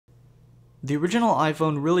The original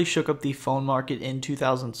iPhone really shook up the phone market in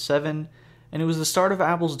 2007, and it was the start of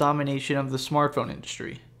Apple's domination of the smartphone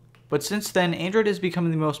industry. But since then, Android has become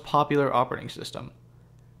the most popular operating system.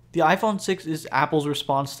 The iPhone 6 is Apple's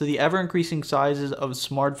response to the ever-increasing sizes of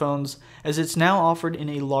smartphones, as it's now offered in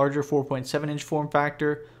a larger 4.7-inch form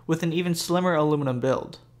factor with an even slimmer aluminum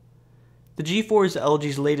build. The G4 is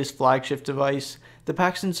LG's latest flagship device that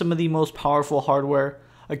packs in some of the most powerful hardware,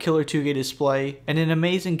 a killer 2K display, and an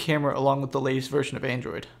amazing camera along with the latest version of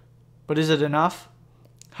Android. But is it enough?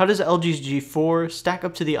 How does LG's G4 stack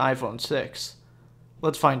up to the iPhone 6?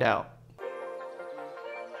 Let's find out.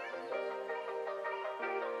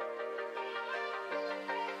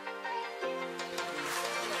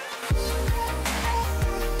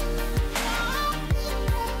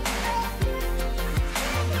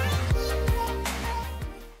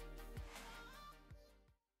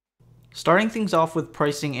 Starting things off with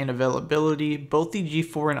pricing and availability, both the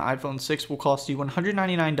G4 and iPhone 6 will cost you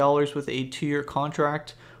 $199 with a 2-year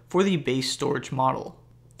contract for the base storage model.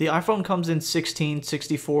 The iPhone comes in 16,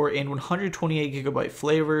 64, and 128GB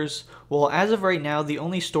flavors, while as of right now the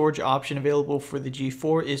only storage option available for the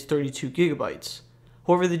G4 is 32GB.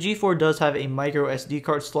 However, the G4 does have a micro SD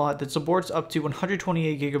card slot that supports up to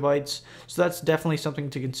 128GB, so that's definitely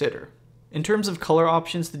something to consider. In terms of color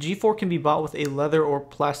options, the G4 can be bought with a leather or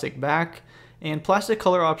plastic back, and plastic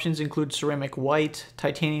color options include ceramic white,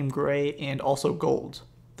 titanium gray, and also gold.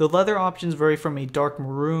 The leather options vary from a dark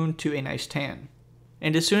maroon to a nice tan.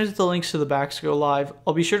 And as soon as the links to the backs go live,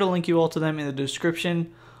 I'll be sure to link you all to them in the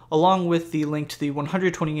description, along with the link to the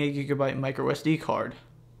 128GB micro SD card.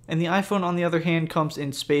 And the iPhone, on the other hand, comes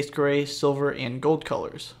in space gray, silver, and gold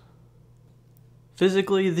colors.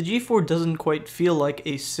 Physically, the G4 doesn't quite feel like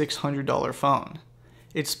a $600 phone.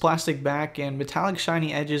 Its plastic back and metallic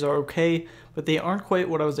shiny edges are okay, but they aren't quite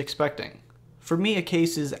what I was expecting. For me, a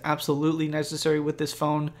case is absolutely necessary with this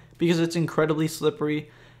phone because it's incredibly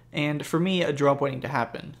slippery, and for me, a drop waiting to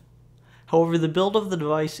happen. However, the build of the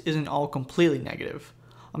device isn't all completely negative.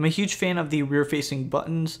 I'm a huge fan of the rear-facing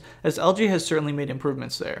buttons, as LG has certainly made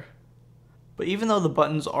improvements there. But even though the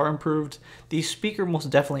buttons are improved, the speaker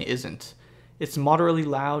most definitely isn't. It's moderately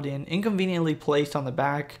loud and inconveniently placed on the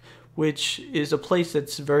back, which is a place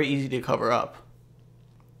that's very easy to cover up.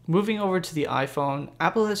 Moving over to the iPhone,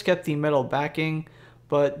 Apple has kept the metal backing,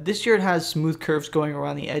 but this year it has smooth curves going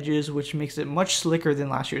around the edges, which makes it much slicker than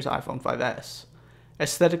last year's iPhone 5S.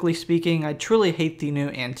 Aesthetically speaking, I truly hate the new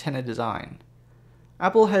antenna design.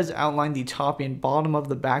 Apple has outlined the top and bottom of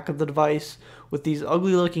the back of the device with these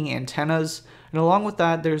ugly looking antennas, and along with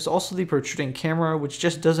that there's also the protruding camera, which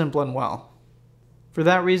just doesn't blend well. For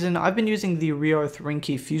that reason, I've been using the Rearth Ring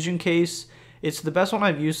Key Fusion case. It's the best one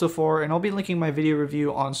I've used so far, and I'll be linking my video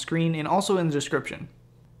review on screen and also in the description.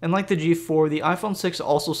 And like the G4, the iPhone 6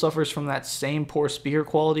 also suffers from that same poor speaker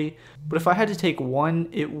quality, but if I had to take one,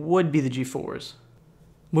 it would be the G4's.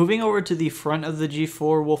 Moving over to the front of the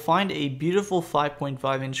G4, we'll find a beautiful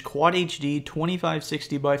 5.5-inch Quad HD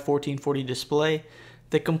 2560x1440 display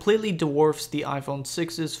that completely dwarfs the iPhone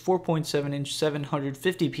 6's 4.7-inch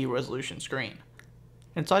 750p resolution screen.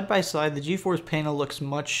 And side by side, the G4's panel looks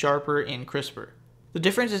much sharper and crisper. The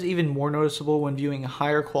difference is even more noticeable when viewing a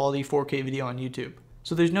higher quality 4K video on YouTube,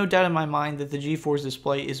 so there's no doubt in my mind that the G4's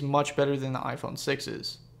display is much better than the iPhone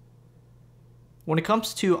 6's. When it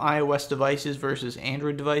comes to iOS devices versus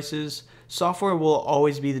Android devices, software will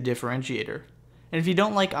always be the differentiator. And if you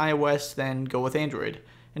don't like iOS, then go with Android.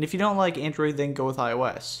 And if you don't like Android, then go with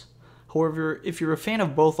iOS. However, if you're a fan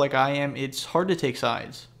of both like I am, it's hard to take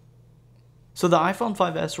sides. So the iPhone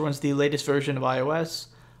 5S runs the latest version of iOS,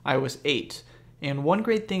 iOS 8, and one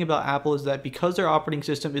great thing about Apple is that because their operating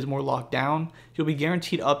system is more locked down, you'll be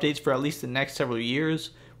guaranteed updates for at least the next several years,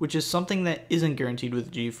 which is something that isn't guaranteed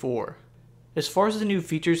with the G4. As far as the new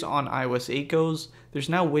features on iOS 8 goes, there's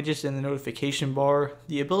now widgets in the notification bar,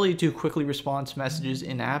 the ability to quickly respond to messages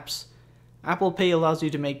in apps, Apple Pay allows you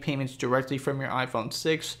to make payments directly from your iPhone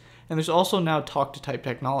 6, and there's also now talk-to-type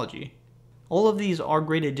technology. All of these are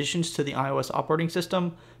great additions to the iOS operating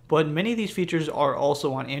system, but many of these features are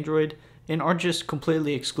also on Android and aren't just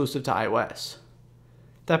completely exclusive to iOS.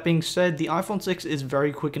 That being said, the iPhone 6 is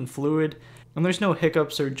very quick and fluid, and there's no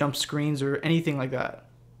hiccups or jump screens or anything like that.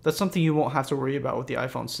 That's something you won't have to worry about with the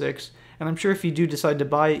iPhone 6, and I'm sure if you do decide to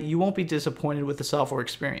buy it, you won't be disappointed with the software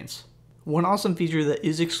experience. One awesome feature that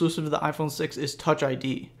is exclusive to the iPhone 6 is Touch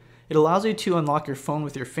ID. It allows you to unlock your phone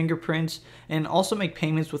with your fingerprints and also make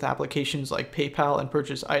payments with applications like PayPal and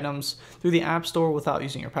purchase items through the App Store without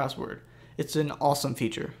using your password. It's an awesome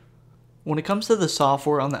feature. When it comes to the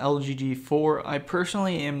software on the LG G4, I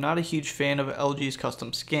personally am not a huge fan of LG's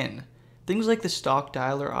custom skin. Things like the stock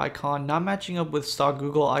dialer icon not matching up with stock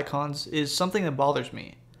Google icons is something that bothers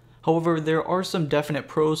me. However, there are some definite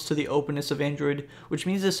pros to the openness of Android, which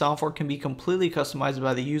means the software can be completely customized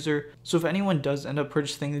by the user, so if anyone does end up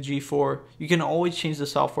purchasing the G4, you can always change the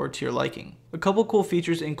software to your liking. A couple cool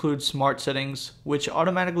features include smart settings, which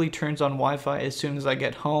automatically turns on Wi-Fi as soon as I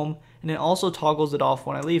get home, and it also toggles it off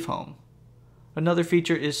when I leave home. Another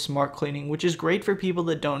feature is smart cleaning, which is great for people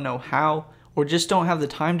that don't know how, or just don't have the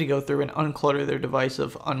time to go through and unclutter their device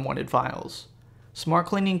of unwanted files. Smart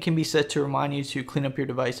cleaning can be set to remind you to clean up your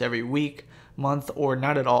device every week, month, or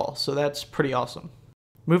not at all, so that's pretty awesome.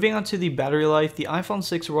 Moving on to the battery life, the iPhone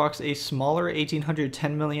 6 rocks a smaller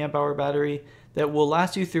 1810 mAh battery that will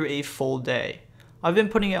last you through a full day. I've been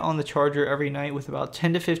putting it on the charger every night with about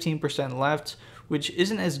 10 to 15% left, which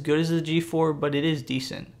isn't as good as the G4, but it is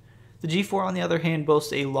decent. The G4 on the other hand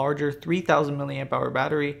boasts a larger 3000 mAh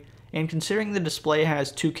battery, and considering the display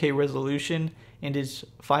has 2K resolution and is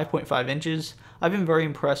 5.5 inches, I've been very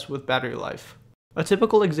impressed with battery life. A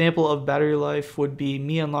typical example of battery life would be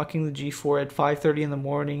me unlocking the G4 at 5:30 in the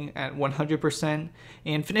morning at 100%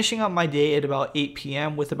 and finishing up my day at about 8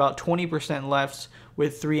 p.m. with about 20% left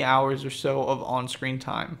with 3 hours or so of on-screen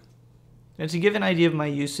time. And to give an idea of my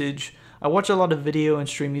usage, I watch a lot of video and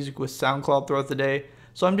stream music with SoundCloud throughout the day,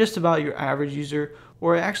 so I'm just about your average user,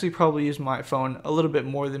 or I actually probably use my phone a little bit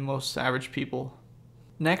more than most average people.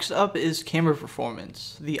 Next up is camera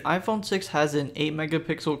performance. The iPhone 6 has an 8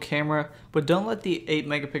 megapixel camera, but don't let the 8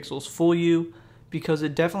 megapixels fool you because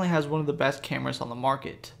it definitely has one of the best cameras on the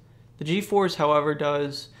market. The G4's, however,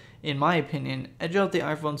 does, in my opinion, edge out the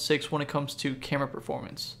iPhone 6 when it comes to camera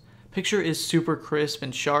performance. Picture is super crisp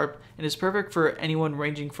and sharp and is perfect for anyone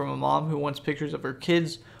ranging from a mom who wants pictures of her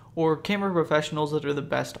kids or camera professionals that are the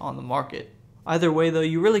best on the market. Either way though,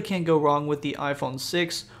 you really can't go wrong with the iPhone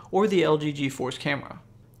 6 or the LG G4's camera.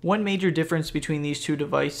 One major difference between these two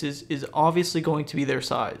devices is obviously going to be their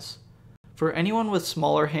size. For anyone with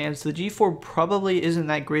smaller hands, the G4 probably isn't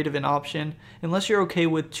that great of an option unless you're okay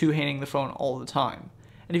with two-handing the phone all the time.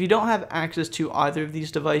 And if you don't have access to either of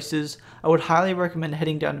these devices, I would highly recommend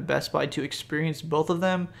heading down to Best Buy to experience both of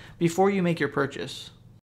them before you make your purchase.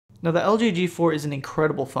 Now the LG G4 is an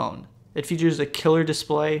incredible phone. It features a killer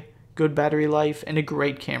display, good battery life, and a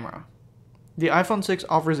great camera. The iPhone 6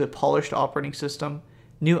 offers a polished operating system,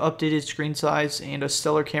 new updated screen size, and a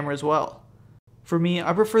stellar camera as well. For me,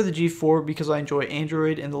 I prefer the G4 because I enjoy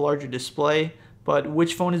Android and the larger display, but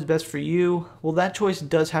which phone is best for you? Well, that choice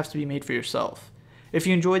does have to be made for yourself. If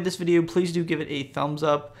you enjoyed this video, please do give it a thumbs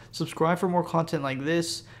up, subscribe for more content like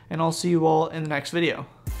this, and I'll see you all in the next video.